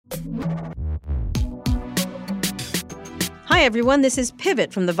Hi, everyone. This is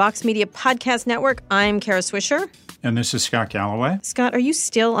Pivot from the Vox Media Podcast Network. I'm Kara Swisher. And this is Scott Galloway. Scott, are you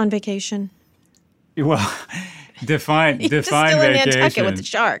still on vacation? Well, define still vacation. In Nantucket with the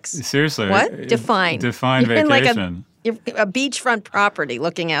sharks. Seriously. What? Define vacation. Like you're a beachfront property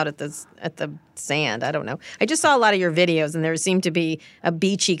looking out at the sand. I don't know. I just saw a lot of your videos, and there seemed to be a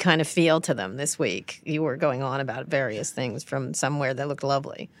beachy kind of feel to them this week. You were going on about various things from somewhere that looked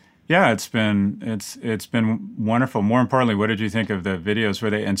lovely. Yeah, it's been wonderful. More importantly, what did you think of the videos? Were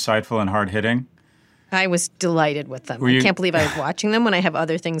they insightful and hard-hitting? I was delighted with them. I can't believe I was watching them when I have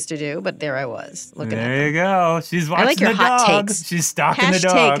other things to do, but there I was looking at them. There you go. She's watching I like your the hot dog. takes. She's stalking the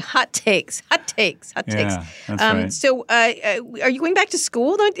dog. Hot takes. Yeah, that's right. So are you going back to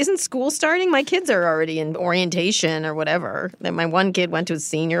school? Isn't school starting? My kids are already in orientation or whatever. My one kid went to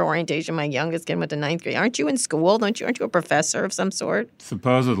senior orientation. My youngest kid went to ninth grade. Aren't you in school? Aren't you a professor of some sort?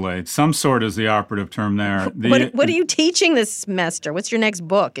 Supposedly. Some sort is the operative term there. What are you teaching this semester? What's your next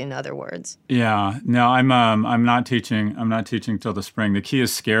book, in other words? Yeah. No, I'm not teaching. I'm not teaching till the spring. The key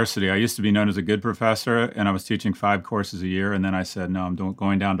is scarcity. I used to be known as a good professor, and I was teaching 5 courses a year. And then I said, no, I'm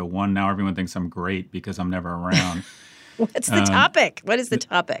going down to 1 now. Everyone thinks I'm great because I'm never around. What's the topic? What is the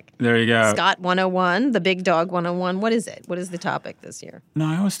topic? There you go. Scott 101, the Big Dog 101. What is it? What is the topic this year? No,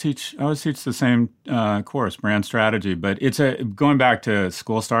 I always teach the same course, brand strategy. But going back to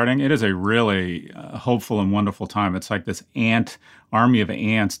school starting. It is a really hopeful and wonderful time. It's like this army of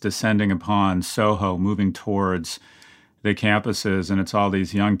ants descending upon Soho, moving towards the campuses, and it's all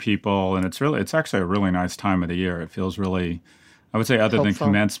these young people, and it's actually a really nice time of the year. It feels really, I would say, other than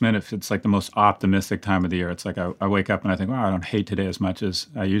commencement, it's like the most optimistic time of the year. It's like I wake up and I think, wow, I don't hate today as much as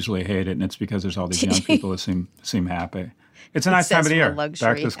I usually hate it, and it's because there's all these young people who seem happy. It's a nice time of the year. Back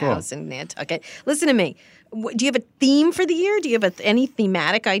to school. House in Nantucket. Listen to me. Do you have a theme for the year? Do you have any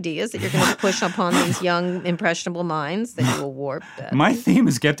thematic ideas that you're going to push upon these young, impressionable minds that you will warp? My theme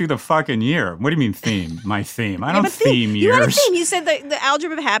is get through the fucking year. What do you mean theme? My theme. I don't theme years. You had a theme. You said the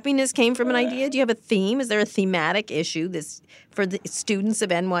algebra of happiness came from an idea. Do you have a theme? Is there a thematic issue for the students of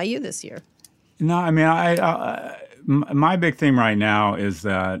NYU this year? No, I mean, my big theme right now is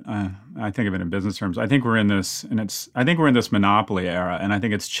that I think of it in business terms. I think we're in this, monopoly era, and I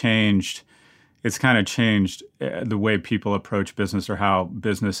think it's changed. It's kind of changed the way people approach business, or how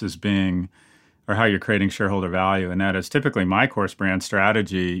business is being, or how you're creating shareholder value. And that is typically my course, brand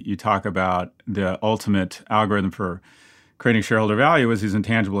strategy. You talk about the ultimate algorithm for creating shareholder value is these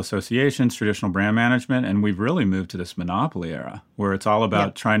intangible associations, traditional brand management, and we've really moved to this monopoly era where it's all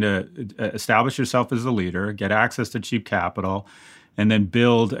about trying to establish yourself as a leader, get access to cheap capital, and then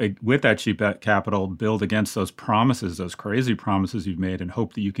with that cheap capital, build against those promises, those crazy promises you've made, and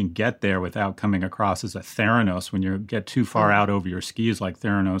hope that you can get there without coming across as a Theranos when you get too far out over your skis like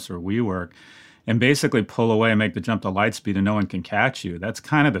Theranos or WeWork, and basically pull away and make the jump to light speed and no one can catch you. That's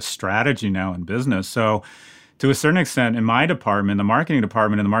kind of the strategy now in business. So to a certain extent, in my department, the marketing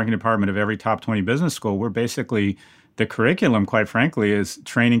department and the marketing department of every top 20 business school, we're basically, the curriculum, quite frankly, is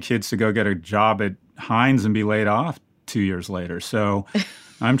training kids to go get a job at Heinz and be laid off 2 years later. So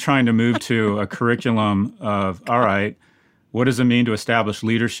I'm trying to move to a curriculum of, all right, what does it mean to establish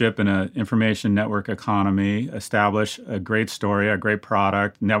leadership in an information network economy, establish a great story, a great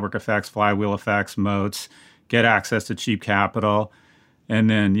product, network effects, flywheel effects, moats, get access to cheap capital, and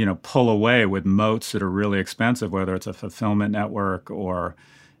then, pull away with moats that are really expensive, whether it's a fulfillment network or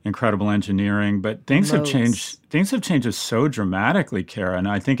incredible engineering. But things have changed. Things have changed so dramatically, Kara. And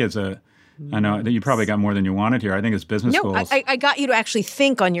I think I know that you probably got more than you wanted here. I think as business schools. I got you to actually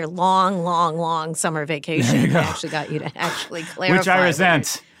think on your long, long, long summer vacation. I actually got you to actually clarify. Which I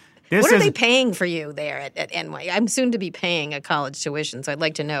resent. What are they paying for you there at NYU? I'm soon to be paying a college tuition, so I'd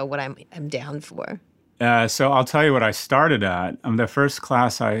like to know what I'm down for. So I'll tell you what I started at. The first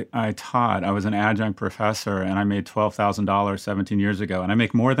class I taught, I was an adjunct professor, and I made $12,000 17 years ago, and I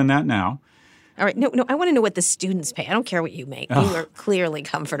make more than that now. All right. No, I want to know what the students pay. I don't care what you make. You are clearly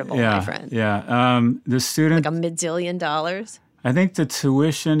comfortable, my friend. Yeah. The student... Like $1 million? I think the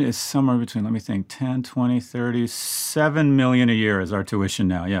tuition is somewhere between, let me think, 10, 20, 30, $7 million a year is our tuition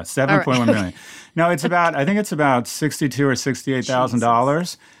now. Yeah, $7.1 million. No, I think it's about $62,000 or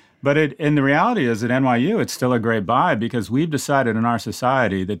 $68,000. But in the reality is at NYU, it's still a great buy because we've decided in our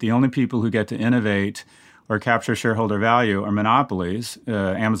society that the only people who get to innovate or capture shareholder value are monopolies,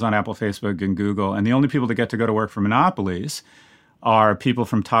 Amazon, Apple, Facebook, and Google. And the only people that get to go to work for monopolies are people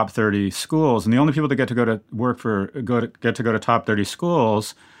from top 30 schools. And the only people that get to go to top 30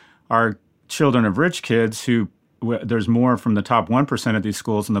 schools are children of rich kids who there's more from the top 1% of these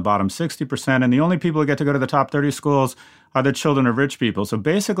schools than the bottom 60%. And the only people who get to go to the top 30 schools are the children of rich people. So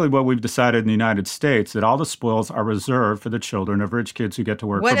basically what we've decided in the United States, that all the spoils are reserved for the children of rich kids who get to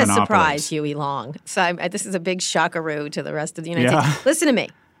work for monopolies. What a surprise, Huey Long. So this is a big shockaroo to the rest of the United States. Listen to me.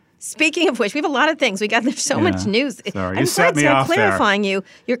 Speaking of which, we have a lot of things. There's so much news. Sorry, you set me off there. I'm clarifying you.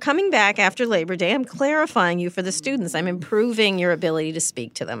 You're coming back after Labor Day. I'm clarifying you for the students. I'm improving your ability to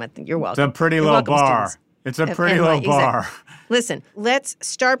speak to them. I think you're welcome. It's a pretty low bar. Students. It's a pretty low bar. Exactly. Listen, let's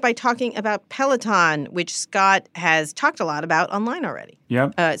start by talking about Peloton, which Scott has talked a lot about online already.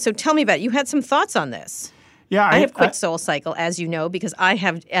 Yep. So tell me about it. You had some thoughts on this. Yeah, I have quit SoulCycle, as you know, because I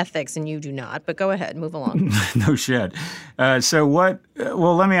have ethics and you do not. But go ahead, move along. No shit. So what?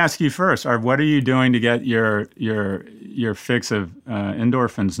 Well, let me ask you first. What are you doing to get your fix of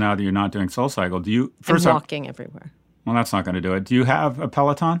endorphins now that you're not doing SoulCycle? I'm walking everywhere. Well, that's not going to do it. Do you have a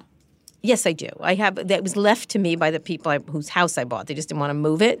Peloton? Yes, I do. I have. That was left to me by the people whose house I bought. They just didn't want to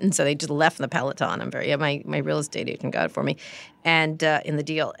move it, and so they just left the Peloton. My real estate agent got it for me, and in the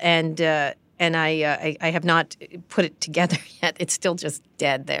deal, and I have not put it together yet. It's still just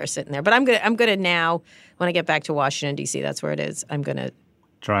dead there, sitting there. But I'm gonna now, when I get back to Washington D.C., that's where it is. I'm gonna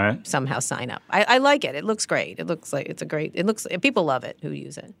try it. Somehow sign up. I like it. It looks great. It looks like it's a great. It looks. People love it who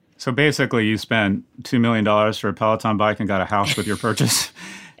use it. So basically, you spent $2 million for a Peloton bike and got a house with your purchase.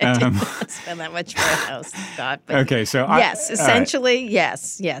 I did not spend that much for a house, Scott. But okay, so yes, essentially,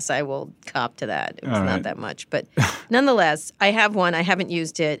 yes, I will cop to that. It's not that much, but nonetheless, I have one. I haven't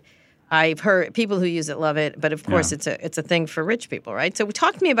used it. I've heard people who use it love it, but of course, it's a thing for rich people, right? So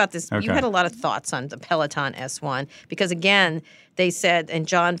talk to me about this. Okay. You had a lot of thoughts on the Peloton S1 because, again, they said in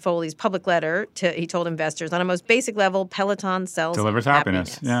John Foley's public letter, he told investors, on a most basic level, Peloton delivers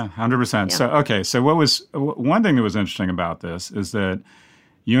happiness. Yeah, 100%. Yeah. So one thing that was interesting about this is that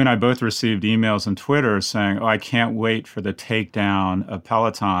you and I both received emails and Twitter saying, I can't wait for the takedown of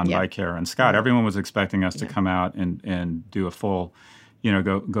Peloton by Kara and Scott. Everyone was expecting us to come out and do a full,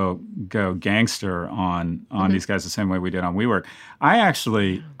 go gangster on these guys the same way we did on WeWork. I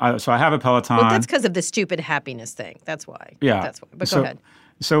have a Peloton. Well, that's because of the stupid happiness thing. That's why. Yeah. That's why. But go ahead.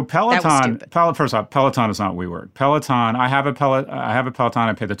 So Peloton, first off, Peloton is not WeWork. Peloton, I have a Peloton.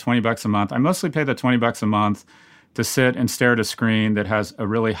 I pay the $20 a month. I mostly pay the $20 a month to sit and stare at a screen that has a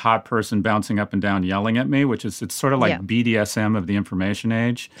really hot person bouncing up and down yelling at me, it's sort of like BDSM of the information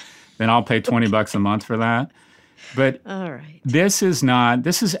age. Then I'll pay $20 a month for that. But all right. This is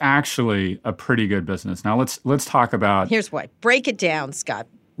actually a pretty good business. Now let's talk about. Here's why. Break it down, Scott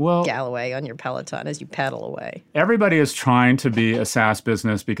Galloway, on your Peloton as you pedal away. Everybody is trying to be a SaaS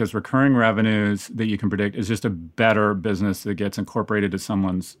business because recurring revenues that you can predict is just a better business that gets incorporated to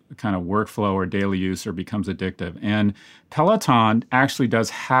someone's kind of workflow or daily use or becomes addictive. And Peloton actually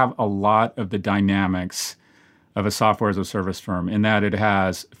does have a lot of the dynamics of a software as a service firm in that it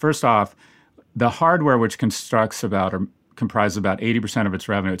has, first off, the hardware which comprises about 80% of its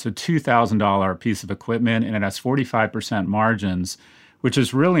revenue. It's a $2,000 piece of equipment, and it has 45% margins, which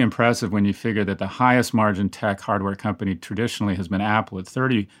is really impressive when you figure that the highest margin tech hardware company traditionally has been Apple at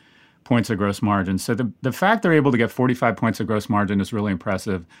 30 points of gross margin. So the fact they're able to get 45 points of gross margin is really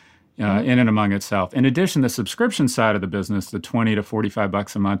impressive in and among itself. In addition, the subscription side of the business, the $20 to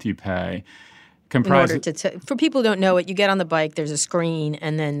 $45 a month you pay, for people who don't know it, you get on the bike, there's a screen,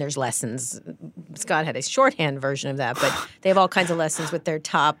 and then there's lessons. Scott had a shorthand version of that, but they have all kinds of lessons with their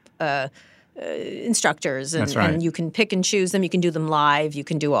top instructors. That's right. And you can pick and choose them. You can do them live. You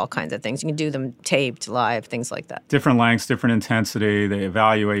can do all kinds of things. You can do them taped live, things like that. Different lengths, different intensity. They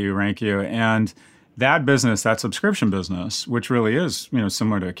evaluate you, rank you. And that business, that subscription business, which really is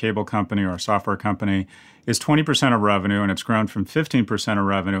similar to a cable company or a software company, is 20% of revenue, and it's grown from 15% of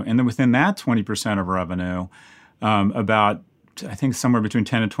revenue. And then within that 20% of revenue, about, I think, somewhere between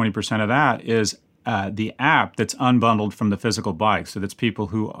 10 and 20% of that is the app that's unbundled from the physical bike. So that's people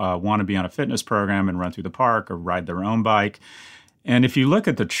who want to be on a fitness program and run through the park or ride their own bike. And if you look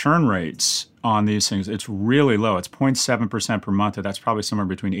at the churn rates on these things, it's really low. It's 0.7% per month. That's probably somewhere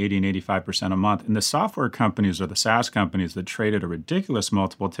between 80 and 85% a month. And the software companies or the SaaS companies that trade at a ridiculous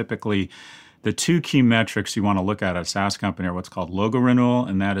multiple, typically the two key metrics you want to look at a SaaS company are what's called logo renewal,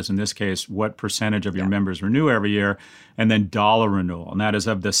 and that is, in this case, what percentage of your members renew every year, and then dollar renewal. And that is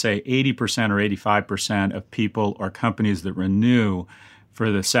of the, say, 80% or 85% of people or companies that renew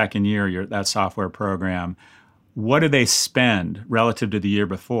for the second year that software program. What do they spend relative to the year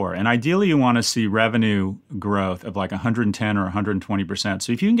before? And ideally, you want to see revenue growth of like 110 or 120%.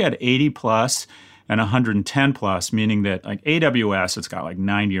 So if you can get 80 plus and 110 plus, meaning that like AWS, it's got like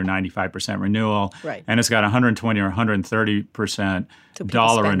 90 or 95% renewal, Right. and it's got 120 or 130% So people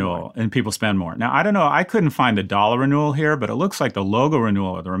dollar spend renewal, more. and people spend more. Now, I don't know, I couldn't find the dollar renewal here, but it looks like the logo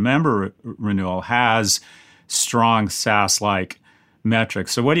renewal or the Remember renewal has strong SaaS-like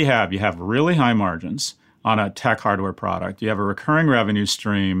metrics. So what do you have? You have really high margins on a tech hardware product. You have a recurring revenue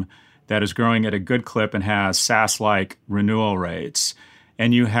stream that is growing at a good clip and has SaaS-like renewal rates.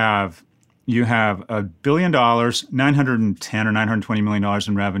 And you have $1 billion, $910 or $920 million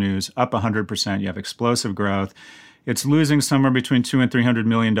in revenues, up 100%. You have explosive growth. It's losing somewhere between $200 and $300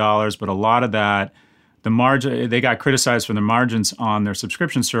 million, but a lot of that, the margin, they got criticized for the margins on their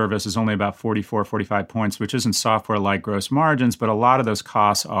subscription service is only about 44, 45 points, which isn't software-like gross margins, but a lot of those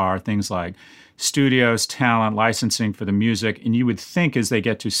costs are things like studios, talent, licensing for the music, and you would think as they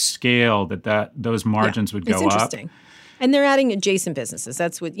get to scale that those margins would go it's up. interesting. And they're adding adjacent businesses.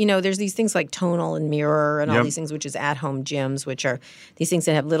 That's what, there's these things like Tonal and Mirror and all these things, which is at-home gyms, which are these things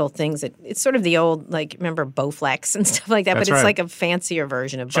that have little things that, it's sort of the old, like, remember Bowflex and stuff like that, That's but it's right. like a fancier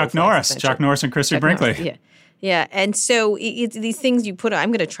version of Chuck Bowflex, Norris essentially. and Chrissy Chuck Brinkley. Norris, yeah. And so it's these things you put. I'm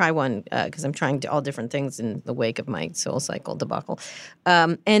going to try one because I'm trying all different things in the wake of my SoulCycle debacle.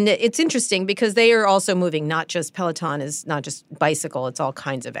 And it's interesting because they are also moving. Not just Peloton is not just bicycle. It's all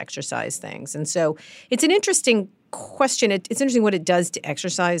kinds of exercise things. And so it's an interesting question. It's interesting what it does to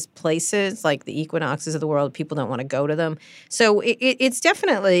exercise places like the Equinoxes of the world. People don't want to go to them. So it's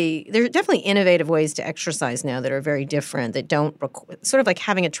definitely, there are definitely innovative ways to exercise now that are very different, that don't sort of like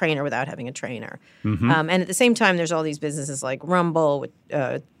having a trainer without having a trainer. Mm-hmm. And at the same time, there's all these businesses like Rumble, with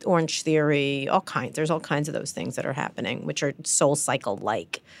Orange Theory, there's all kinds of those things that are happening, which are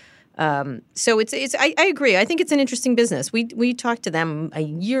SoulCycle-like. So I agree. I think it's an interesting business. We talked to them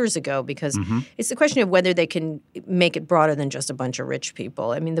years ago because it's the question of whether they can make it broader than just a bunch of rich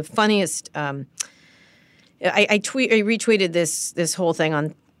people. I mean, the funniest. I retweeted this whole thing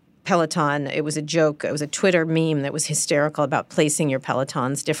on Peloton. It was a joke. It was a Twitter meme that was hysterical about placing your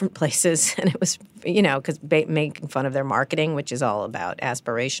Pelotons different places, and it was because making fun of their marketing, which is all about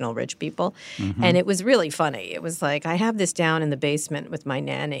aspirational rich people, and it was really funny. It was like, I have this down in the basement with my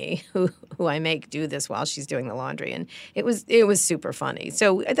nanny, who I make do this while she's doing the laundry, and it was super funny.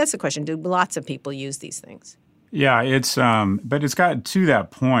 So that's the question: do lots of people use these things? Yeah, it's but it's got to that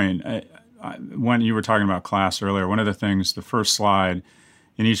point. When you were talking about class earlier, one of the things, the first slide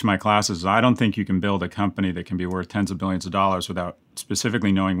in each of my classes is I don't think you can build a company that can be worth tens of billions of dollars without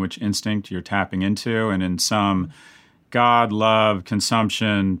specifically knowing which instinct you're tapping into. And in some God, love,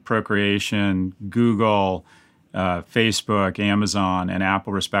 consumption, procreation, Google, Facebook, Amazon, and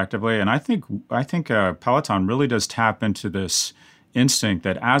Apple, respectively. And I think Peloton really does tap into this instinct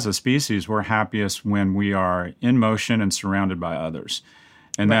that as a species, we're happiest when we are in motion and surrounded by others.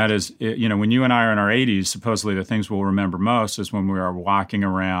 And that is, when you and I are in our 80s, supposedly the things we'll remember most is when we are walking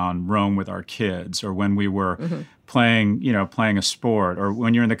around Rome with our kids, or when we were playing a sport, or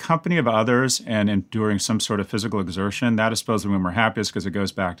when you're in the company of others and enduring some sort of physical exertion. That is supposedly when we're happiest because it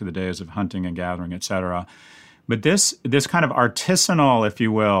goes back to the days of hunting and gathering, et cetera. But this kind of artisanal, if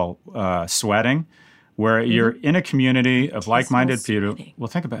you will, sweating, where you're in a community of like-minded people. Well,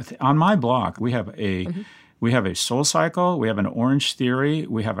 think about it. On my block, we have a SoulCycle, we have an Orange Theory,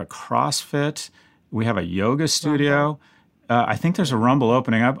 we have a CrossFit, we have a yoga studio. I think there's a Rumble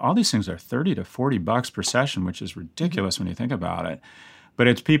opening up. All these things are $30 to $40 per session, which is ridiculous when you think about it. But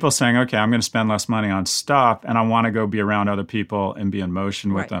it's people saying, okay, I'm going to spend less money on stuff, and I want to go be around other people and be in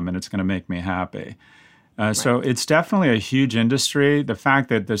motion with them, and it's going to make me happy. So it's definitely a huge industry. The fact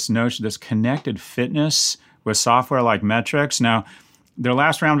that this connected fitness with software like metrics. Now, their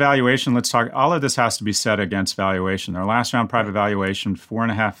last round valuation, let's talk, all of this has to be set against valuation. Their last round private valuation,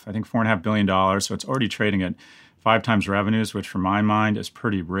 $4.5 billion. So it's already trading at 5 times revenues, which for my mind is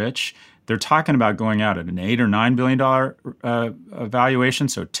pretty rich. They're talking about going out at an $8 or $9 billion valuation,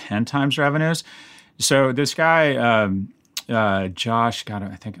 so 10 times revenues. So this guy, Josh,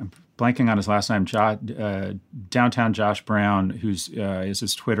 I think I'm blanking on his last name, Downtown Josh Brown, who's is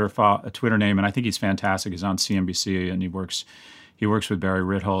his Twitter name, and I think he's fantastic. He's on CNBC, and he works with Barry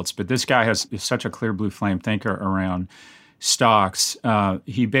Ritholtz. But this guy is such a clear blue flame thinker around stocks.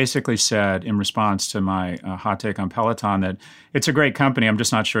 He basically said, in response to my hot take on Peloton, that it's a great company. I'm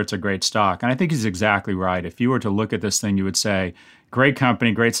just not sure it's a great stock. And I think he's exactly right. If you were to look at this thing, you would say, great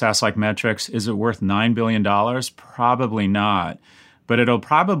company, great SaaS-like metrics. Is it worth $9 billion? Probably not. But it'll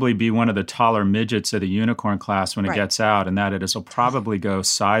probably be one of the taller midgets of the unicorn class when it gets out, and that it'll probably go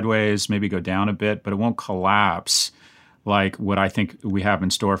sideways, maybe go down a bit, but it won't collapse like what I think we have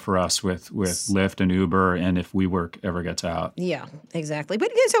in store for us with Lyft and Uber, and if WeWork ever gets out. Yeah, exactly.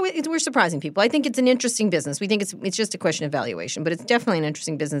 But so we're surprising people. I think it's an interesting business. We think it's just a question of valuation, but it's definitely an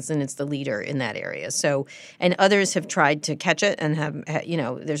interesting business, and it's the leader in that area. So, and others have tried to catch it and have,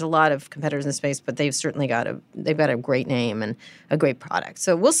 there's a lot of competitors in the space, but they've certainly got a great name and a great product.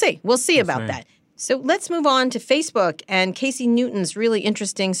 So we'll see. We'll see about that. So let's move on to Facebook and Casey Newton's really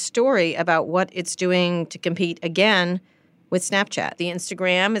interesting story about what it's doing to compete again with Snapchat. The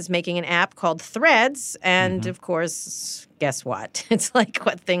Instagram is making an app called Threads, and of course, guess what? It's like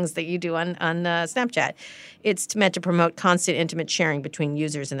what things that you do on Snapchat. It's meant to promote constant, intimate sharing between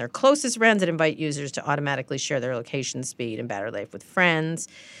users and their closest friends and invite users to automatically share their location, speed, and battery life with friends.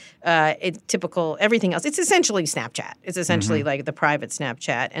 It's typical everything else. It's essentially Snapchat. It's essentially like the private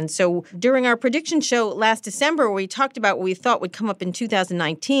Snapchat. And so during our prediction show last December, where we talked about what we thought would come up in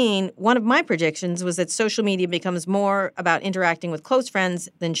 2019, one of my predictions was that social media becomes more about interacting with close friends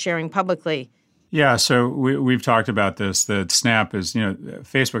than sharing publicly. Yeah, so we've talked about this, that Snap is,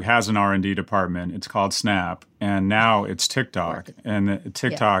 Facebook has an R&D department. It's called Snap, and now it's TikTok. Right. And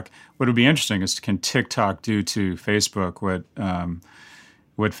TikTok, what would be interesting is, can TikTok do to Facebook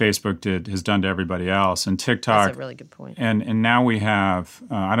what Facebook has done to everybody else? And TikTok— That's a really good point. And now we have,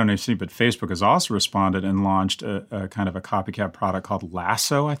 I don't know if you see, but Facebook has also responded and launched a kind of a copycat product called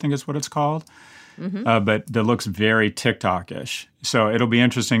Lasso, I think is what it's called, but that looks very TikTok-ish. So it'll be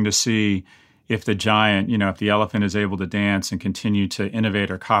interesting to see if the giant, if the elephant is able to dance and continue to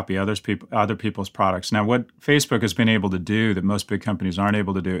innovate or copy other people's products. Now, what Facebook has been able to do that most big companies aren't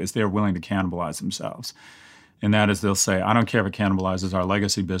able to do is they're willing to cannibalize themselves. And that is, they'll say, I don't care if it cannibalizes our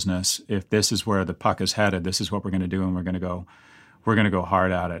legacy business. If this is where the puck is headed, this is what we're going to do, and we're going to go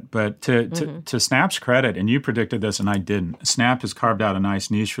hard at it. But to Snap's credit, and you predicted this and I didn't, Snap has carved out a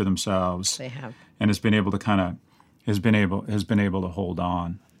nice niche for themselves. They have. And has been able to has been able to hold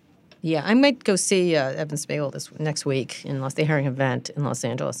on. Yeah, I might go see Evan Spiegel next week they're having an event in Los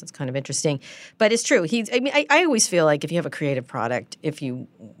Angeles. It's kind of interesting. But it's true. I always feel like if you have a creative product,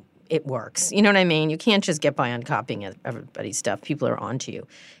 it works. You know what I mean? You can't just get by on copying everybody's stuff. People are onto you.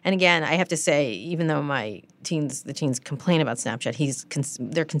 And again, I have to say, even though the teens complain about Snapchat,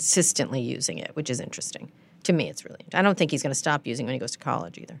 they're consistently using it, which is interesting. To me, it's really interesting. I don't think he's going to stop using it when he goes to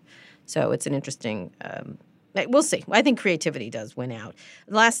college either. So it's an interesting we'll see. I think creativity does win out.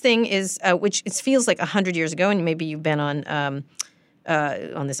 The last thing is, which it feels like 100 years ago, and maybe you've been on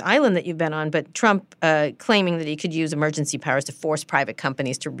this island that you've been on, but Trump claiming that he could use emergency powers to force private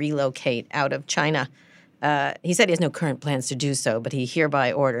companies to relocate out of China. He said he has no current plans to do so, but he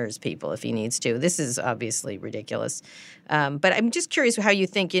hereby orders people if he needs to. This is obviously ridiculous. But I'm just curious how you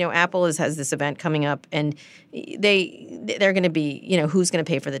think, Apple has this event coming up, and they're going to be, who's going to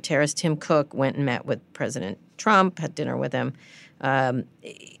pay for the tariffs? Tim Cook went and met with President Trump, had dinner with him.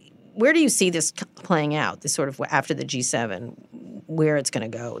 Where do you see this playing out, this sort of after the G7, where it's going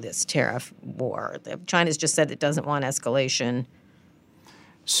to go, this tariff war? China's just said it doesn't want escalation.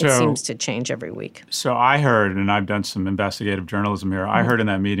 So, it seems to change every week. So I heard, and I've done some investigative journalism here, I heard in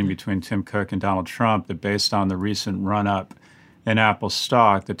that meeting between Tim Cook and Donald Trump that based on the recent run-up in Apple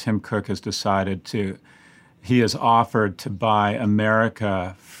stock, that Tim Cook has decided he has offered to buy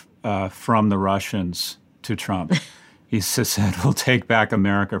America from the Russians to Trump. He said, we'll take back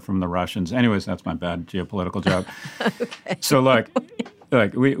America from the Russians. Anyways, that's my bad geopolitical joke. Okay. So look,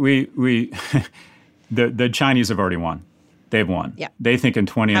 we the Chinese have already won. They've won. Yeah. They think in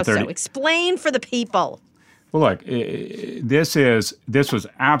 20 and 30. How so? Explain for the people. Well, look, this was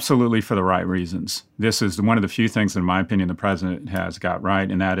absolutely for the right reasons. This is one of the few things, in my opinion, the president has got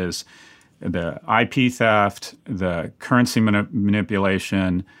right, and that is the IP theft, the currency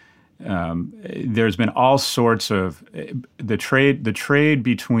manipulation. There's been all sorts of the trade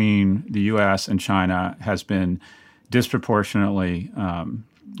between the U.S. and China has been disproportionately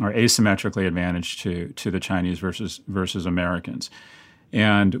or asymmetrically advantaged to the Chinese versus Americans.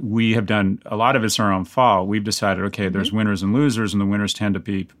 And we have done a lot of it's our own fault. We've decided, okay, there's winners and losers, and the winners tend to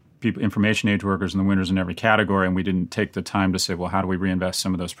be people, information age workers, and the winners in every category. And we didn't take the time to say, well, how do we reinvest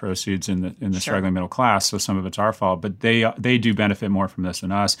some of those proceeds in the struggling middle class? So some of it's our fault, but they do benefit more from this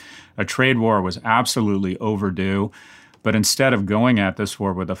than us. A trade war was absolutely overdue, but instead of going at this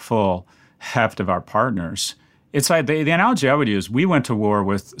war with the full heft of our partners, it's like the analogy I would use, we went to war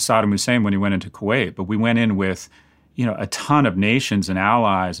with Saddam Hussein when he went into Kuwait, but we went in with a ton of nations and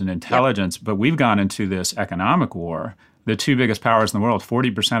allies and intelligence, but we've gone into this economic war. The two biggest powers in the world,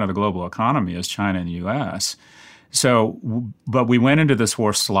 40% of the global economy is China and the U.S. But we went into this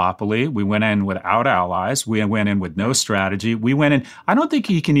war sloppily. We went in without allies. We went in with no strategy. We went in. I don't think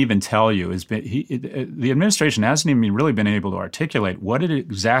he can even tell you. The administration hasn't even really been able to articulate what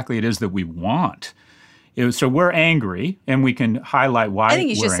exactly it is that we want. So we're angry, and we can highlight why we're angry. I think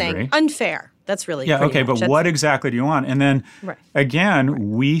he's just saying unfair. That's really okay. But what exactly do you want? And then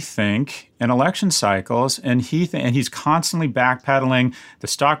again, we think in election cycles, and he's constantly backpedaling. The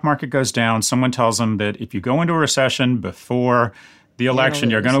stock market goes down. Someone tells him that if you go into a recession before the election,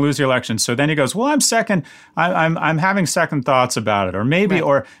 you're going to lose the election. So then he goes, "Well, I'm having second thoughts about it," or maybe,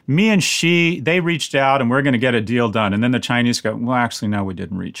 or me and they reached out, and we're going to get a deal done. And then the Chinese go, "Well, actually, no, we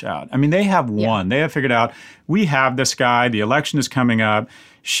didn't reach out." I mean, they have won. They have figured out we have this guy. The election is coming up.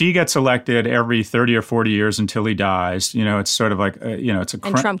 She gets elected every 30 or 40 years until he dies. It's sort of like, it's a...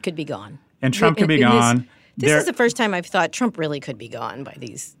 And Trump could be gone. And Trump could be gone. This is the first time I've thought Trump really could be gone by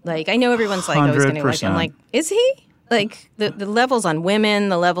these. Like, I know everyone's like, oh, he's going to elect him. Like, is he? Like, the levels on women,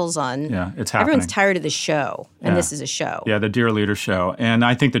 the levels on... Yeah, it's happening. Everyone's tired of the show, and this is a show. Yeah, the Dear Leader show. And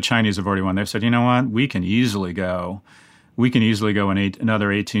I think the Chinese have already won. They've said, you know what? We can easily go in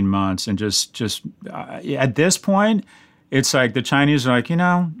another 18 months and just at this point... It's like the Chinese are like,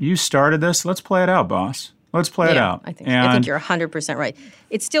 you started this. Let's play it out, boss. Let's play it out. I think you're 100% right.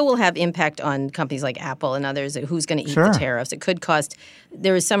 It still will have impact on companies like Apple and others. Who's going to eat the tariffs? It could cost.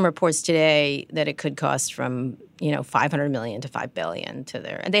 There was some reports today that it could cost from $500 million to $5 billion to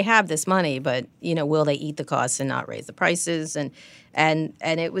their. And they have this money, but will they eat the costs and not raise the prices? And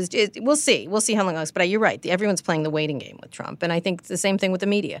we'll see. We'll see how long it lasts. But you're right. Everyone's playing the waiting game with Trump, and I think it's the same thing with the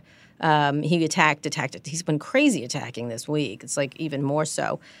media. He attacked. He's been crazy attacking this week. It's like even more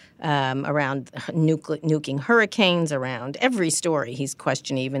so around nuking hurricanes, around every story he's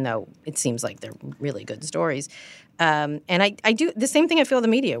questioning, even though it seems like they're really good stories. And I do the same thing I feel in the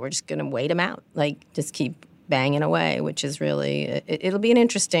media. We're just going to wait him out, like just keep banging away, which is really it'll be an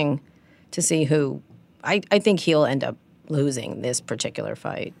interesting to see who. I think he'll end up losing this particular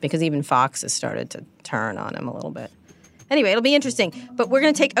fight because even Fox has started to turn on him a little bit. Anyway, it'll be interesting. But we're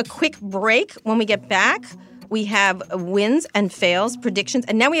going to take a quick break. When we get back, we have wins and fails, predictions.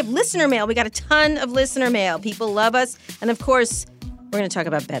 And now we have listener mail. We got a ton of listener mail. People love us. And, of course, we're going to talk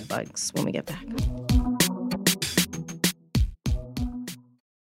about bed bugs when we get back.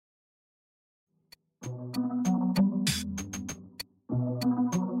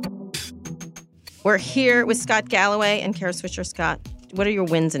 We're here with Scott Galloway and Kara Swisher. Scott, what are your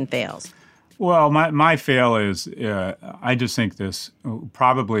wins and fails? Well, my fail is I just think this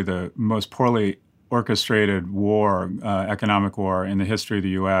probably the most poorly orchestrated war, economic war in the history of the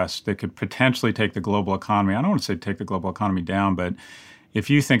U.S. that could potentially take the global economy. I don't want to say take the global economy down, but if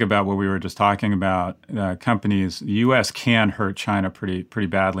you think about what we were just talking about, companies, the U.S. can hurt China pretty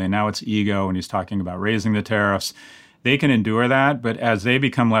badly. And now it's ego, and he's talking about raising the tariffs. They can endure that, but as they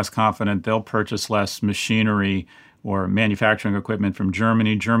become less confident, they'll purchase less machinery or manufacturing equipment from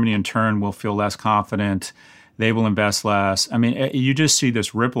Germany. Germany, in turn, will feel less confident. They will invest less. I mean, you just see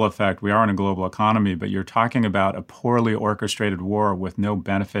this ripple effect. We are in a global economy, but you're talking about a poorly orchestrated war with no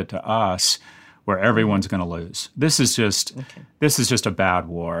benefit to us, where everyone's going to lose. This is just a bad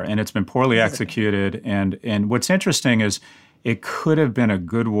war, and it's been poorly executed. And what's interesting is it could have been a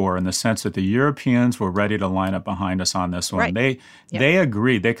good war in the sense that the Europeans were ready to line up behind us on this one. Right. They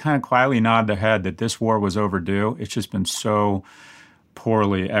agreed. They kind of quietly nodded their head that this war was overdue. It's just been so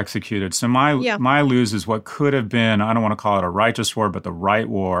poorly executed. So my lose is what could have been, I don't want to call it a righteous war, but the right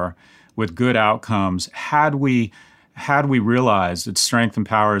war with good outcomes had we realized its strength and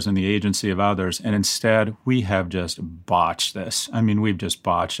powers in the agency of others, and instead we have just botched this. I mean, we've just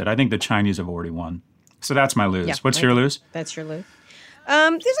botched it. I think the Chinese have already won. So that's my lose. What's your lose? That's your lose.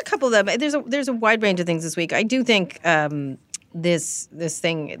 There's a couple of them. There's a wide range of things this week. I do think this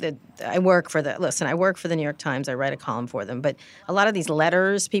thing that I work for the New York Times. I write a column for them. But a lot of these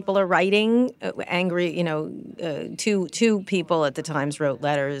letters people are writing, angry, two people at the Times wrote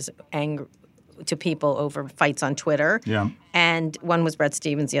letters angry to people over fights on Twitter. Yeah. And one was Bret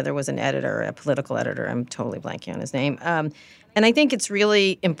Stephens. The other was an editor, a political editor. I'm totally blanking on his name. And I think it's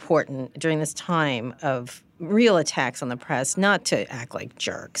really important during this time of real attacks on the press not to act like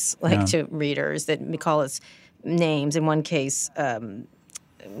jerks, to readers that call us names. In one case,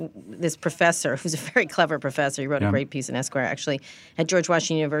 this professor, who's a very clever professor, he wrote a great piece in Esquire, actually, at George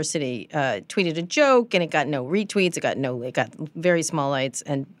Washington University, tweeted a joke, and it got no retweets. It got very small lights.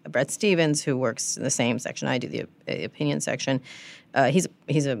 And Bret Stephens, who works in the same section I do, the opinion section, he's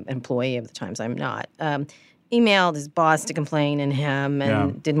an employee of the Times. I'm not. Emailed his boss to complain in him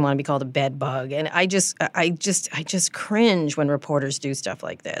and didn't want to be called a bed bug. And I just cringe when reporters do stuff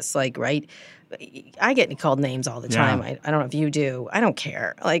like this. I get called names all the time. Yeah. I don't know if you do. I don't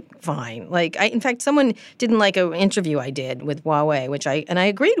care. Like, fine. Like, in fact, someone didn't like an interview I did with Huawei, and I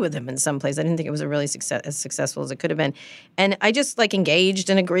agreed with him in some place. I didn't think it was as successful as it could have been. And I just like engaged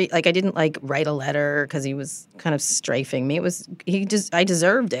and agreed. Like, I didn't like write a letter because he was kind of strafing me. I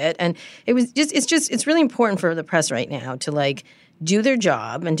deserved it. And it's really important for the press right now to like do their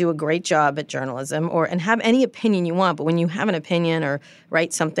job and do a great job at journalism and have any opinion you want. But when you have an opinion or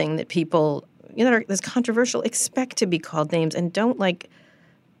write something that people, that's controversial, expect to be called names and don't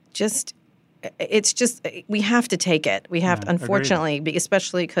we have to take it. We have to, unfortunately,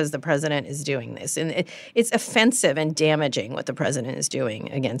 especially because the president is doing this. And it's offensive and damaging what the president is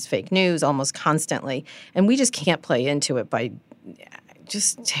doing against fake news almost constantly. And we just can't play into it by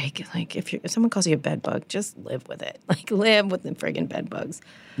just take it. Like, if someone calls you a bed bug, just live with it. Like, live with the friggin' bed bugs.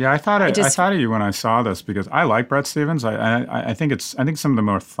 Yeah, I thought of you when I saw this because I like Bret Stephens. I think some of the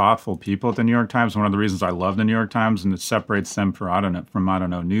more thoughtful people at the New York Times. One of the reasons I love the New York Times and it separates them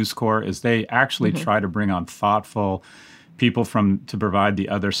from News Corp is they actually try to bring on thoughtful people to provide the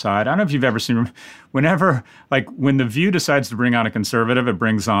other side. I don't know if you've ever seen, when The View decides to bring on a conservative, it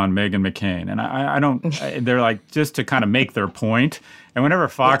brings on Meghan McCain. And they're like just to kind of make their point. And whenever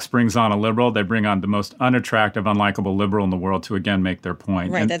Fox brings on a liberal, they bring on the most unattractive, unlikable liberal in the world to again make their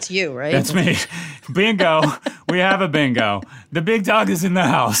point. Right, and that's you, right? That's me. Bingo. We have a bingo. The big dog is in the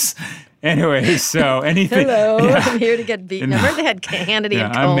house. Anyway, so anything. Hello, I'm here to get beaten. Remember they had Hannity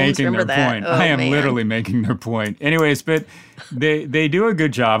and Combs? I'm making Remember their that? point. Oh, I am man. literally making their point. Anyways, but they do a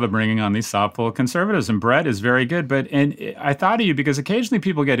good job of bringing on these thoughtful conservatives, and Bret is very good. And I thought of you because occasionally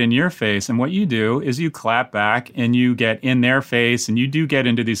people get in your face, and what you do is you clap back and you get in their face, and you do get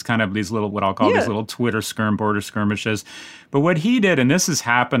into these little, what I'll call these little Twitter border skirmishes. But what he did, and this has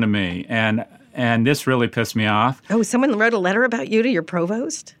happened to me, and this really pissed me off. Oh, someone wrote a letter about you to your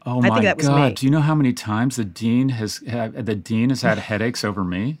provost? Oh, my I think that was God. me. Do you know how many times the dean has had headaches over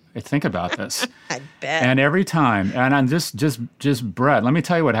me? I think about this. I bet. And every time, and I'm just Bret, let me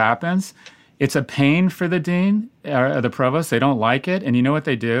tell you what happens. It's a pain for the dean or the provost. They don't like it. And you know what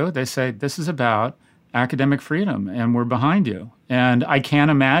they do? They say, this is about academic freedom, and we're behind you. And I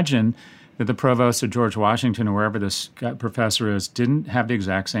can't imagine that the provost of George Washington or wherever this professor is didn't have the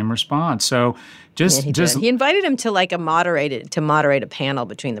exact same response. So he invited him to moderate a panel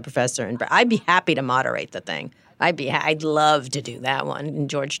between the professor and I'd be happy to moderate the thing. I'd love to do that one in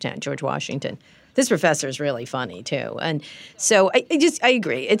George Washington. This professor is really funny too. And so I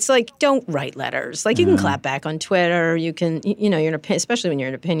agree. It's like, don't write letters. Like, you can clap back on Twitter. You can, especially when you're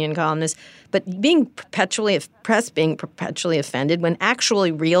an opinion columnist, but being perpetually offended when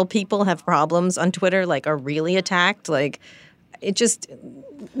actually real people have problems on Twitter, like are really attacked, like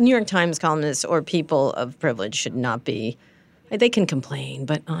New York Times columnists or people of privilege should not be. They can complain,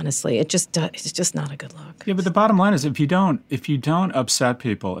 but honestly, it's just not a good look. Yeah, but the bottom line is if you don't upset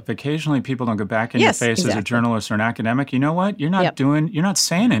people, if occasionally people don't go back in your face as a journalist or an academic, you know what? You're not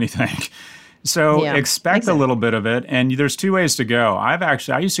saying anything. So expect a little bit of it. And there's two ways to go.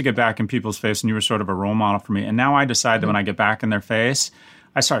 I used to get back in people's face, and you were sort of a role model for me. And now I decide that when I get back in their face,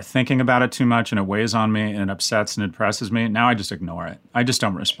 I start thinking about it too much, and it weighs on me, and it upsets and it depresses me. Now I just ignore it. I just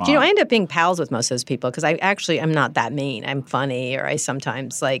don't respond. I end up being pals with most of those people because I'm not that mean. I'm funny, or I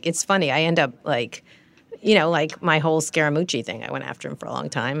sometimes it's funny. I end up like my whole Scaramucci thing. I went after him for a long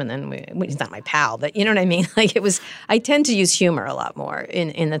time, and then he's not my pal, but you know what I mean? Like, I tend to use humor a lot more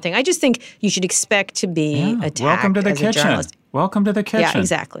in the thing. I just think you should expect to be attacked. Welcome to the as kitchen. A journalist. Welcome to the kitchen. Yeah,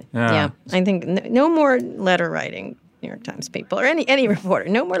 exactly. Yeah. I think no more letter writing. New York Times people or any reporter.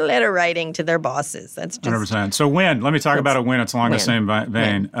 No more letter writing to their bosses. That's just 100%. So Wynn, let me talk about a Wynn. It's along the same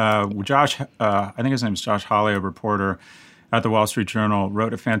vein. Josh, I think his name is Josh Hawley, a reporter at the Wall Street Journal,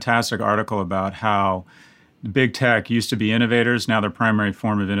 wrote a fantastic article about how big tech used to be innovators. Now their primary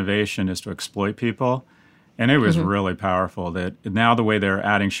form of innovation is to exploit people. And it was really powerful that now the way they're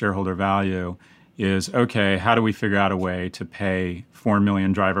adding shareholder value is, okay, how do we figure out a way to pay 4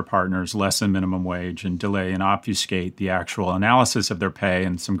 million driver partners less than minimum wage and delay and obfuscate the actual analysis of their pay?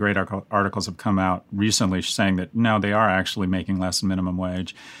 And some great articles have come out recently saying that, no, they are actually making less than minimum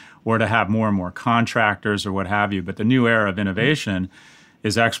wage, or to have more and more contractors or what have you. But the new era of innovation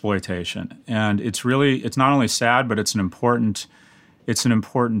is exploitation. And it's not only sad, but it's an important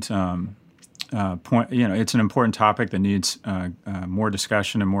point. It's an important topic that needs more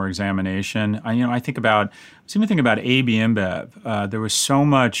discussion and more examination. I was even thinking about AB InBev. There was so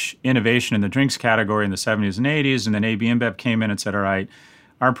much innovation in the drinks category in the 70s and 80s, and then AB InBev came in and said, all right,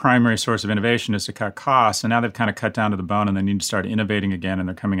 our primary source of innovation is to cut costs, and now they've kind of cut down to the bone, and they need to start innovating again, and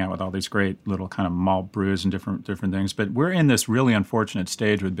they're coming out with all these great little kind of malt brews and different things. But we're in this really unfortunate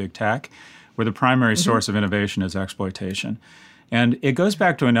stage with big tech, where the primary source of innovation is exploitation. And it goes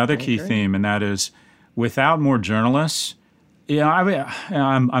back to another key theme, and that is without more journalists,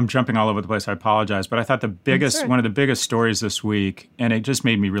 I'm jumping all over the place. I apologize, but I thought one of the biggest stories this week, and it just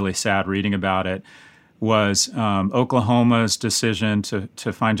made me really sad reading about it, was Oklahoma's decision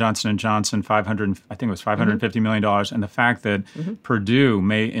to fine Johnson & Johnson $550 million, and the fact that Purdue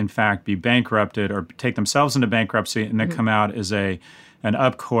may in fact be bankrupted or take themselves into bankruptcy and then come out as an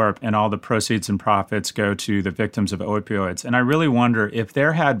up corp, and all the proceeds and profits go to the victims of opioids. And I really wonder if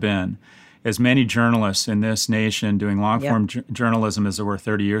there had been as many journalists in this nation doing long-form journalism as there were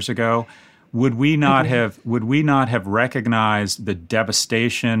 30 years ago, would we not have recognized the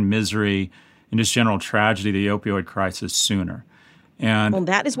devastation, misery, and just general tragedy of the opioid crisis sooner? And well,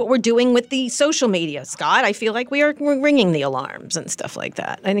 that is what we're doing with the social media, Scott. I feel like we're ringing the alarms and stuff like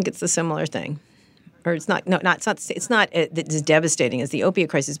that. I think it's a similar thing. Or it's not as devastating as the opioid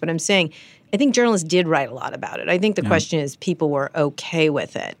crisis, but I'm saying I think journalists did write a lot about it. I think the question is people were okay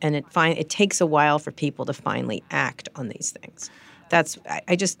with it, and it takes a while for people to finally act on these things.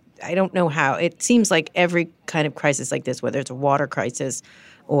 I don't know how. It seems like every kind of crisis like this, whether it's a water crisis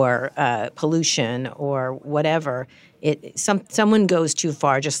or pollution or whatever, someone goes too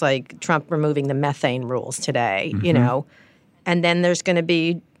far, just like Trump removing the methane rules today, and then there's going to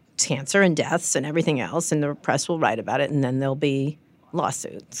be cancer and deaths and everything else, and the press will write about it, and then there'll be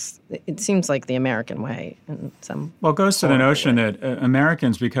lawsuits. It seems like the American way. Well, it goes to the notion that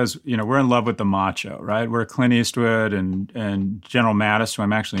Americans, because we're in love with the macho, right? We're Clint Eastwood and General Mattis, who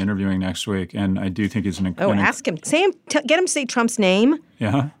I'm actually interviewing next week, and I do think he's ask him. Get him to say Trump's name.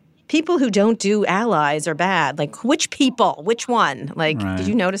 Yeah. People who don't do allies are bad. Like, which people? Which one? Like, Did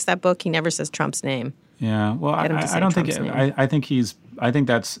you notice that book? He never says Trump's name. Yeah. Well, I don't think. I think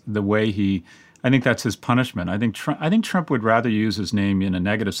that's the way I think that's his punishment. I think Trump would rather use his name in a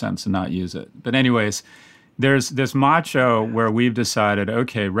negative sense and not use it. But anyways, there's this macho where we've decided,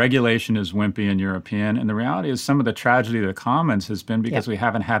 okay, regulation is wimpy and European, and the reality is some of the tragedy of the commons has been because we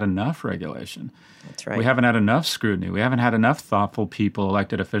haven't had enough regulation. That's right. We haven't had enough scrutiny. We haven't had enough thoughtful people,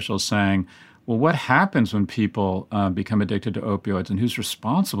 elected officials saying, well, what happens when people become addicted to opioids, and who's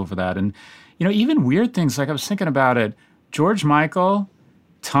responsible for that? And even weird things, like I was thinking about it, George Michael,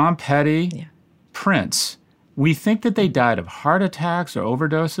 Tom Petty, Prince. We think that they died of heart attacks or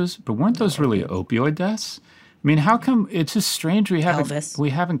overdoses, but weren't those really opioid deaths? I mean, how come it's just strange we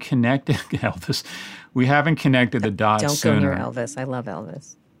haven't connected Elvis. We haven't connected the dots sooner. Don't go near Elvis. I love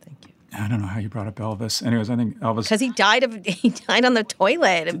Elvis. Thank you. I don't know how you brought up Elvis. Anyways, I think Elvis because he died on the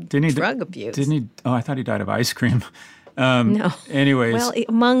toilet of drug abuse. Didn't he? Oh, I thought he died of ice cream. No. Anyways, well,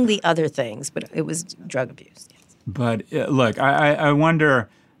 among the other things, but it was drug abuse. Yes. But look, I wonder.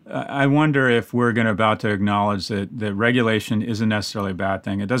 I wonder if we're about to acknowledge that regulation isn't necessarily a bad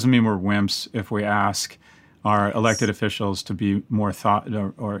thing. It doesn't mean we're wimps if we ask our elected officials to be more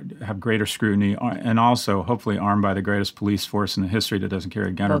or have greater scrutiny, and also hopefully armed by the greatest police force in the history that doesn't carry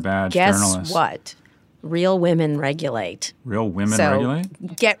a gun or badge. Journalists. Guess what? Real women regulate. Real women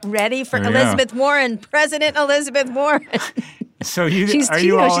regulate? Get ready for Elizabeth Warren, President Elizabeth Warren. So are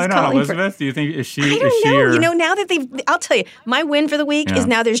you all in on Elizabeth? Do you think is she? I don't know. Now that I'll tell you, my win for the week is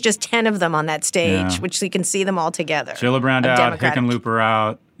now there's just 10 of them on that stage, which you can see them all together. Gillibrand out, Hickenlooper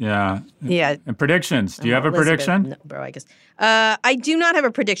out. Yeah. And predictions. Do you have a prediction? No, bro, I guess. I do not have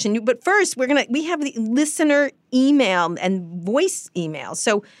a prediction. But first, we have the listener email and voice email.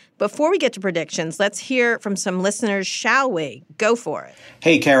 So before we get to predictions, let's hear from some listeners, shall we? Go for it.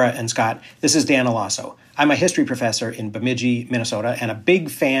 Hey, Kara and Scott. This is Dan Alasso. I'm a history professor in Bemidji, Minnesota, and a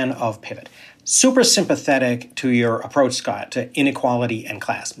big fan of Pivot. Super sympathetic to your approach, Scott, to inequality and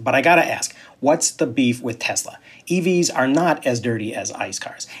class. But I gotta ask, what's the beef with Tesla? EVs are not as dirty as ICE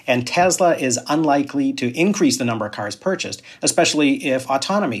cars, and Tesla is unlikely to increase the number of cars purchased, especially if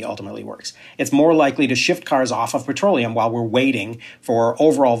autonomy ultimately works. It's more likely to shift cars off of petroleum while we're waiting for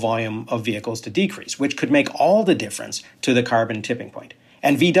overall volume of vehicles to decrease, which could make all the difference to the carbon tipping point.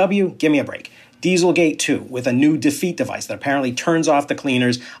 And VW, give me a break. Dieselgate 2 with a new defeat device that apparently turns off the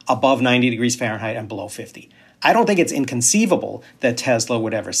cleaners above 90 degrees Fahrenheit and below 50. I don't think it's inconceivable that Tesla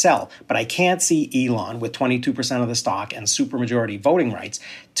would ever sell, but I can't see Elon with 22% of the stock and supermajority voting rights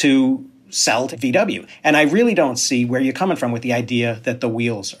to sell to VW. And I really don't see where you're coming from with the idea that the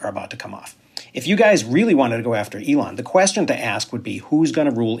wheels are about to come off. If you guys really wanted to go after Elon, the question to ask would be, who's going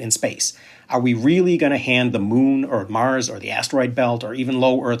to rule in space? Are we really going to hand the moon or Mars or the asteroid belt or even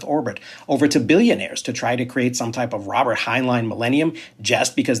low Earth orbit over to billionaires to try to create some type of Robert Heinlein millennium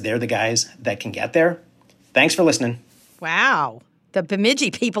just because they're the guys that can get there? Thanks for listening. Wow. The Bemidji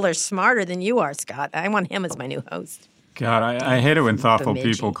people are smarter than you are, Scott. I want him as my new host. God, I hate it when thoughtful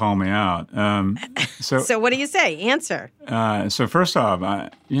Bemidji. people call me out. So what do you say? Answer. So first off,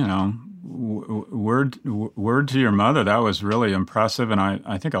 word to your mother. That was really impressive, and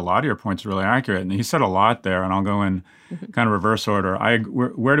I think a lot of your points are really accurate. And he said a lot there, and I'll go in kind of reverse order.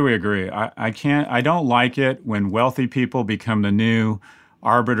 Where do we agree? I don't like it when wealthy people become the new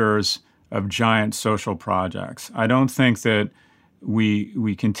arbiters of giant social projects. I don't think that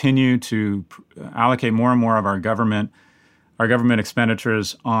we continue to allocate more and more of our government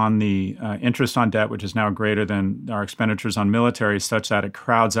expenditures on the interest on debt, which is now greater than our expenditures on military, such that it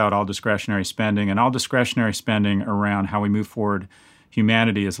crowds out all discretionary spending. And all discretionary spending around how we move forward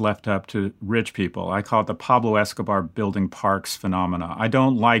humanity is left up to rich people. I call it the Pablo Escobar building parks phenomena. I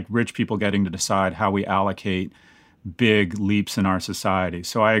don't like rich people getting to decide how we allocate big leaps in our society.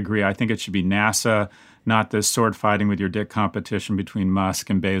 So I agree. I think it should be NASA, not this sword fighting with your dick competition between Musk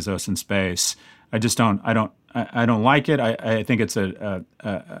and Bezos in space. I don't like it. I think it's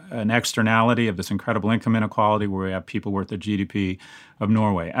an externality of this incredible income inequality where we have people worth the GDP of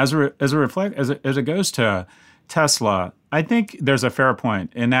Norway. As it goes to Tesla, I think there's a fair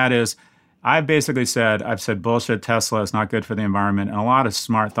point, and that is, I've said bullshit. Tesla is not good for the environment, and a lot of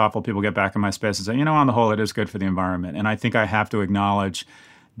smart, thoughtful people get back in my space and say, on the whole, it is good for the environment. And I think I have to acknowledge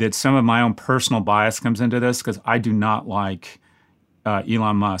that some of my own personal bias comes into this because I do not like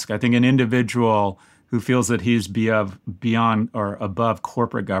Elon Musk. I think an individual who feels that he's beyond or above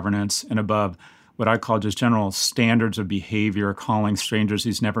corporate governance and above what I call just general standards of behavior, calling strangers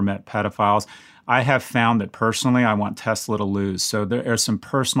he's never met pedophiles. I have found that personally I want Tesla to lose. So there is some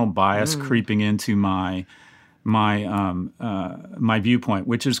personal bias creeping into my viewpoint,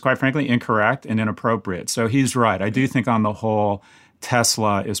 which is quite frankly incorrect and inappropriate. So he's right. I do think on the whole,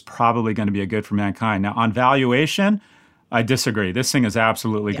 Tesla is probably going to be a good for mankind. Now on valuation, I disagree. This thing is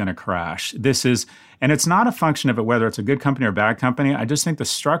absolutely going to crash. And it's not a function of it whether it's a good company or a bad company. I just think the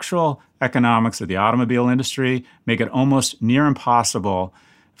structural economics of the automobile industry make it almost near impossible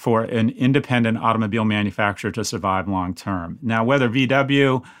for an independent automobile manufacturer to survive long term. Now, whether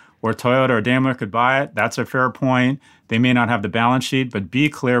VW or Toyota or Daimler could buy it, that's a fair point. They may not have the balance sheet, but be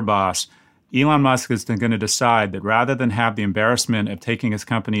clear, boss. Elon Musk is going to decide that rather than have the embarrassment of taking his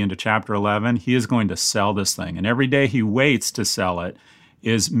company into Chapter 11, he is going to sell this thing. And every day he waits to sell it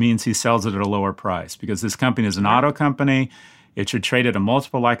means he sells it at a lower price because this company is an auto company. It should trade at a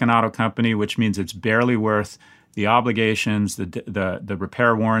multiple like an auto company, which means it's barely worth the obligations, the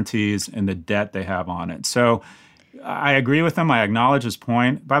repair warranties, and the debt they have on it. So I agree with him. I acknowledge his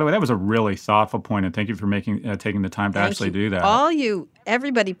point. By the way, that was a really thoughtful point, and thank you for taking the time to actually do that.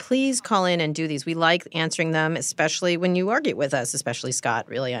 Everybody, please call in and do these. We like answering them, especially when you argue with us, especially Scott.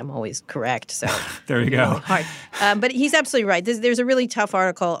 Really, I'm always correct. So there you go. Really but he's absolutely right. There's a really tough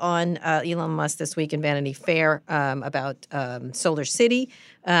article on Elon Musk this week in Vanity Fair about Solar City.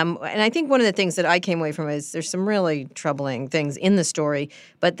 And I think one of the things that I came away from is there's some really troubling things in the story,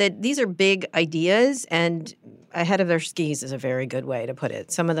 but that these are big ideas and ahead of their skis is a very good way to put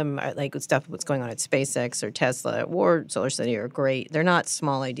it. Some of them are like what's going on at SpaceX or Tesla or Solar City are great. They're not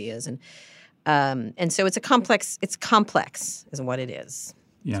small ideas. And so it's complex is what it is.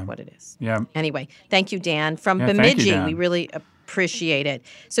 Yeah. Is what it is. Yeah. Anyway, thank you, Dan. From Thank Bemidji, you, Dan. we really appreciate it.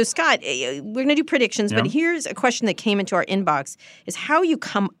 So, Scott, we're going to do predictions, but here's a question that came into our inbox is how you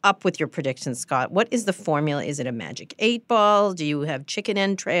come up with your predictions, Scott. What is the formula? Is it a magic 8-ball? Do you have chicken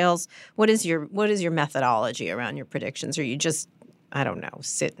entrails? What is your methodology around your predictions? Or you just, I don't know,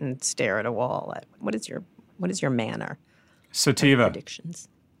 sit and stare at a wall? What is your manner? Sativa. Predictions.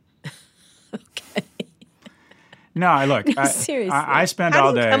 Okay. No, look, seriously. I spend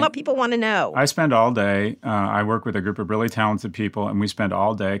all day. How do you come up? People want to know. I spend all day. I work with a group of really talented people, and we spend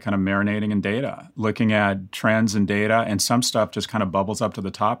all day kind of marinating in data, looking at trends in data, and some stuff just kind of bubbles up to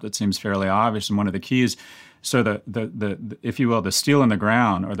the top that seems fairly obvious. And one of the keys, so the if you will, the steel in the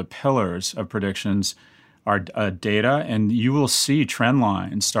ground or the pillars of predictions are data, and you will see trend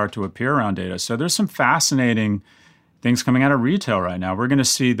lines start to appear around data. So there's some fascinating things coming out of retail right now. We're going to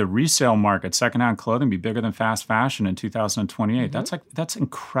see the resale market, secondhand clothing, be bigger than fast fashion in 2028. Mm-hmm. That's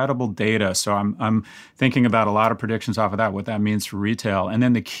incredible data. So I'm thinking about a lot of predictions off of that, what that means for retail. And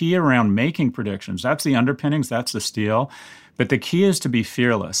then the key around making predictions, that's the underpinnings, that's the steel. But the key is to be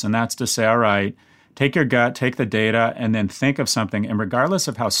fearless, and that's to say, all right, take your gut, take the data, and then think of something. And regardless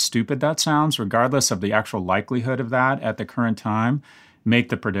of how stupid that sounds, regardless of the actual likelihood of that at the current time, make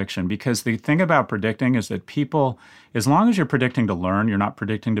the prediction. Because the thing about predicting is that people, as long as you're predicting to learn, you're not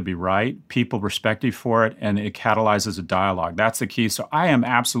predicting to be right, people respect you for it, and it catalyzes a dialogue. That's the key. So I am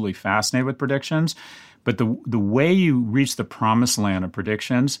absolutely fascinated with predictions, but the way you reach the promised land of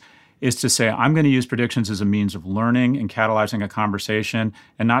predictions is to say, I'm going to use predictions as a means of learning and catalyzing a conversation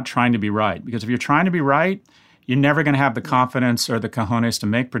and not trying to be right. Because if you're trying to be right, you're never going to have the confidence or the cojones to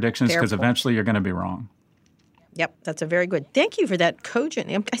make predictions because eventually you're going to be wrong. Yep, that's a very good. Thank you for that cogent.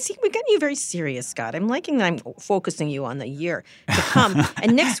 I see we're getting you very serious, Scott. I'm liking that I'm focusing you on the year to come.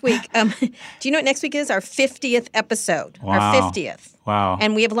 And next week, do you know what next week is? Our 50th episode. Wow. Our 50th. Wow.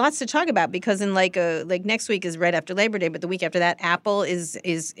 And we have lots to talk about because in like next week is right after Labor Day, but the week after that, Apple has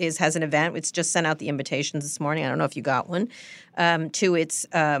an event. It's just sent out the invitations this morning. I don't know if you got one to its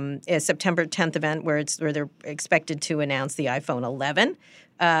September 10th event where they're expected to announce the iPhone 11.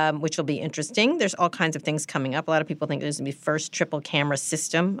 Which will be interesting. There's all kinds of things coming up. A lot of people think there's going to be first triple camera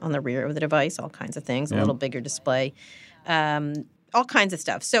system on the rear of the device, all kinds of things, a little bigger display, all kinds of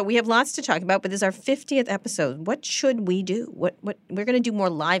stuff. So we have lots to talk about, but this is our 50th episode. What should we do? What we're going to do more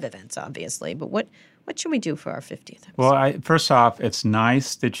live events, obviously, but what should we do for our 50th episode? Well, first off, it's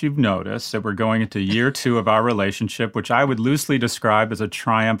nice that you've noticed that we're going into year 2 of our relationship, which I would loosely describe as a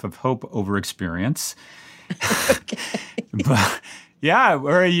triumph of hope over experience. Okay. But, yeah,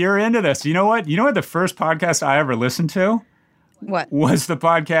 we're a year into this. You know what? You know what the first podcast I ever listened to? What? Was the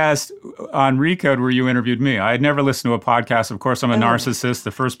podcast on Recode where you interviewed me. I had never listened to a podcast. Of course, I'm a narcissist.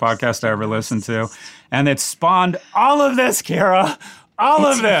 The first podcast I ever listened to. And it spawned all of this, Kara. All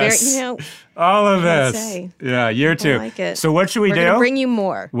of this. All of this. Yeah, year 2. Like it. So what should we do? We're going to bring you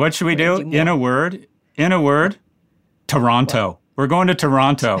more. What should we do? In a word, Toronto. What? We're going to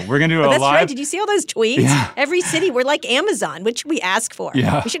Toronto. We're going to do a that's live. Right. Did you see all those tweets? Yeah. Every city, we're like Amazon. What should we ask for?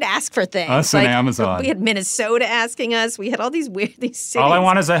 Yeah. We should ask for things. Us and Amazon. We had Minnesota asking us. We had all these cities. All I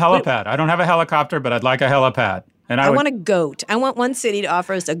want is a helipad. I don't have a helicopter, but I'd like a helipad. And I want a goat. I want one city to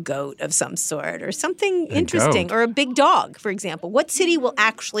offer us a goat of some sort or something interesting goat. Or a big dog, for example. What city will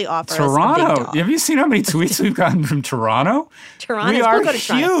actually offer Toronto. us a big dog? Have you seen how many tweets we've gotten from Toronto? Toronto. We are we'll go to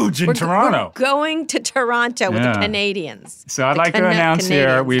huge in Toronto. We're going to Toronto with the Canadians. So I'd like to announce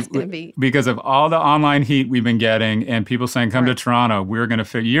here, because of all the online heat we've been getting and people saying come to Toronto, we're going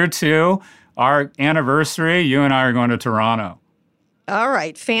to year 2, our anniversary, you and I are going to Toronto. All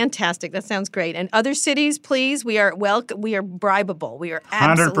right, fantastic. That sounds great. And other cities, please. We are bribable. We are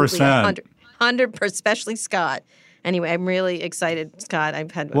absolutely 100%, especially Scott. Anyway, I'm really excited, Scott.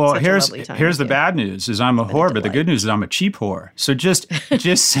 I've had such a lovely time. Here's the bad news: is I'm a whore, but the good news is I'm a cheap whore. So just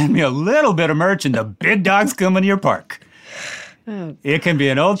send me a little bit of merch, and the big dog's coming to your park. Oh. It can be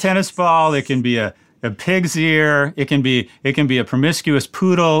an old tennis ball. It can be a pig's ear. It can be a promiscuous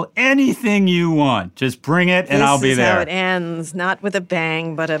poodle. Anything you want, just bring it, and I'll be there. This is how it ends, not with a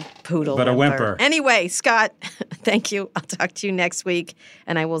bang, but a poodle. But a whimper. Anyway, Scott, thank you. I'll talk to you next week,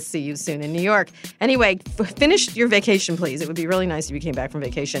 and I will see you soon in New York. Anyway, finish your vacation, please. It would be really nice if you came back from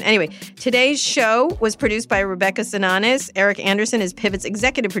vacation. Anyway, today's show was produced by Rebecca Sananes. Eric Anderson is Pivot's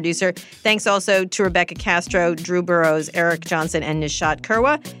executive producer. Thanks also to Rebecca Castro, Drew Burrows, Eric Johnson, and Nishat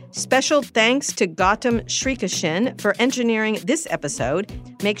Kurwa. Special thanks to Gautam Shrikishan for engineering this episode.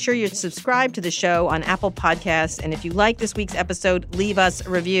 Make sure you're subscribed to the show on Apple Podcasts. And if you like this week's episode, leave us a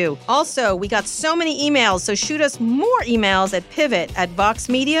review. Also, we got so many emails, so shoot us more emails at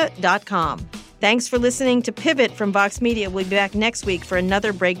pivot@voxmedia.com. Thanks for listening to Pivot from Vox Media. We'll be back next week for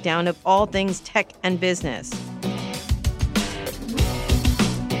another breakdown of all things tech and business.